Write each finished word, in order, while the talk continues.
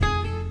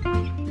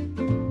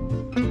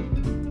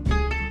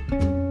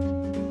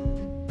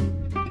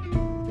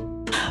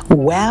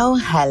Well,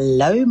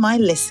 hello, my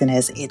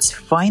listeners. It's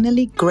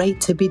finally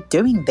great to be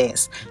doing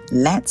this.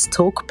 Let's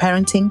Talk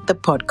Parenting, the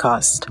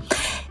podcast.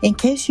 In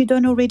case you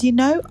don't already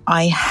know,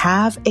 I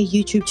have a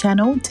YouTube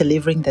channel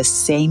delivering the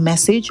same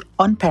message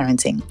on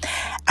parenting.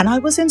 And I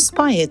was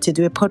inspired to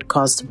do a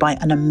podcast by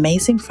an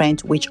amazing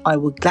friend, which I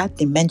will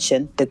gladly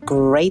mention, the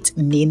great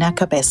Nina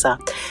Cabeza.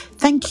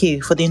 Thank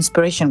you for the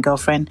inspiration,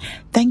 girlfriend.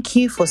 Thank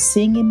you for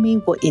seeing in me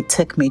what it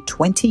took me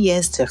 20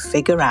 years to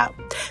figure out.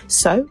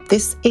 So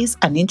this is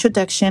an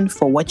introduction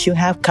for what you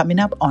have coming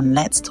up on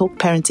Let's Talk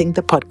Parenting,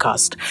 the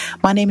podcast.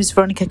 My name is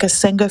Veronica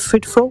Kasengo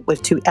Fruitful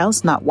with 2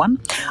 L's, not 1.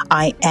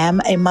 I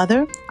am a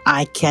mother.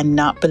 I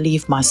cannot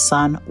believe my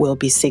son will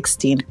be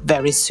 16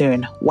 very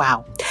soon.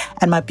 Wow.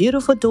 And my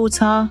beautiful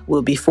daughter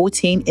will be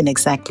 14 in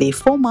exactly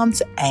 4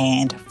 months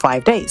and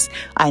 5 days.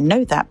 I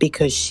know that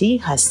because she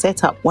has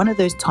set up one of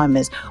those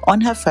timers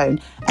on her phone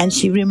and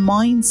she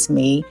reminds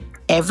me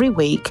every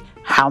week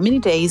how many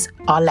days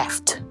are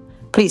left.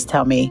 Please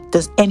tell me,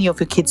 does any of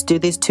your kids do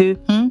this too?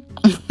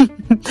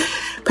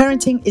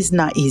 Parenting is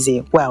not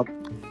easy. Well,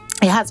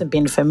 it hasn't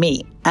been for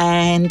me.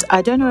 And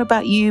I don't know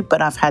about you,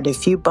 but I've had a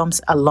few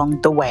bumps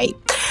along the way.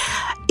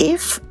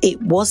 If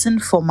it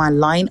wasn't for my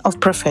line of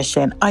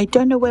profession, I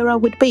don't know where I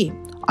would be.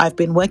 I've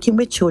been working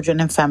with children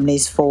and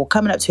families for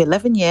coming up to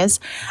 11 years,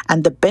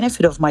 and the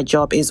benefit of my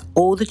job is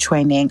all the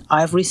training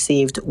I've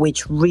received,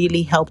 which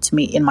really helped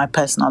me in my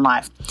personal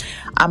life.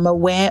 I'm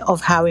aware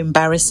of how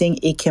embarrassing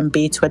it can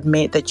be to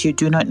admit that you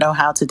do not know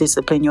how to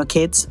discipline your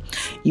kids.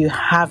 You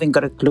haven't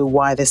got a clue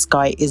why the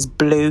sky is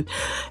blue,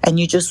 and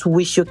you just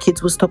wish your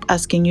kids would stop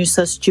asking you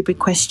such stupid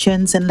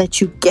questions and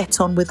let you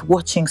get on with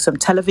watching some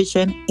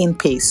television in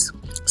peace.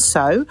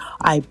 So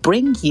I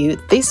bring you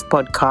this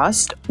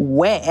podcast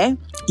where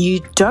you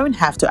don't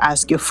have to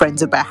ask your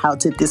friends about how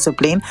to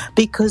discipline,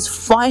 because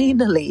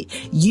finally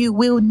you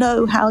will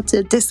know how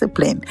to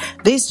discipline.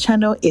 This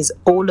channel is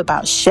all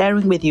about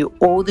sharing with you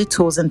all the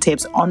tools and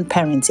tips on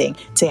parenting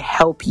to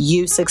help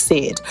you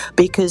succeed,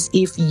 because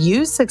if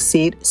you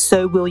succeed,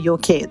 so will your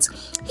kids.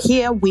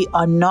 Here we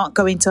are not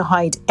going to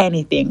hide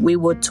anything. We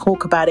will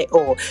talk about it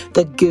all,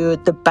 the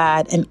good, the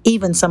bad, and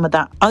even some of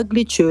that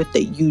ugly truth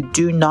that you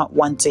do not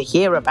want to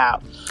hear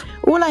about.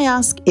 All I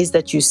ask is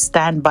that you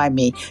stand by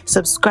me,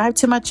 subscribe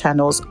to my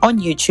channels on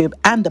YouTube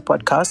and the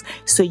podcast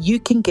so you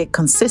can get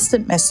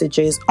consistent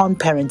messages on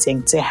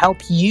parenting to help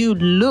you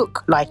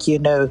look like you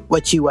know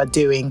what you are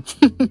doing.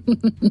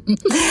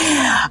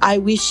 I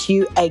wish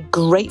you a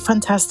great,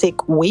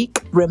 fantastic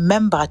week.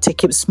 Remember to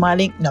keep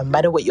smiling no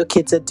matter what your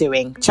kids are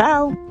doing.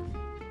 Ciao.